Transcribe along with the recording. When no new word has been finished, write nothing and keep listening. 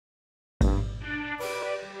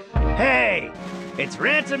It's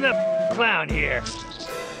Ransome the Clown here.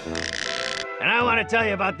 And I want to tell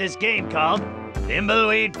you about this game called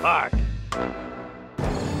Thimbleweed Park.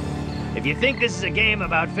 If you think this is a game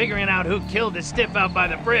about figuring out who killed the stiff out by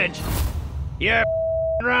the bridge, you're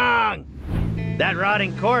wrong. That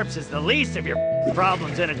rotting corpse is the least of your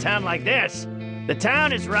problems in a town like this. The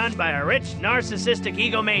town is run by a rich, narcissistic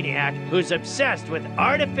egomaniac who's obsessed with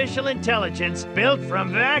artificial intelligence built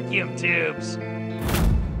from vacuum tubes.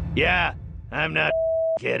 Yeah, I'm not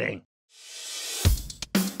kidding.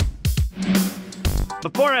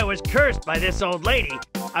 Before I was cursed by this old lady,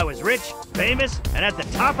 I was rich, famous, and at the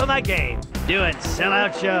top of my game, doing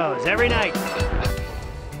sellout shows every night.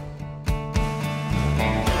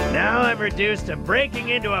 Now I'm reduced to breaking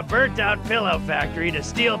into a burnt-out pillow factory to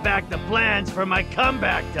steal back the plans for my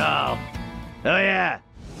comeback doll. Oh yeah,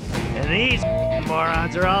 and these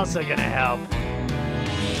morons are also gonna help.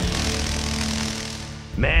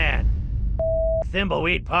 Man,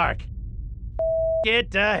 Thimbleweed Park.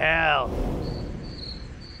 Get to hell.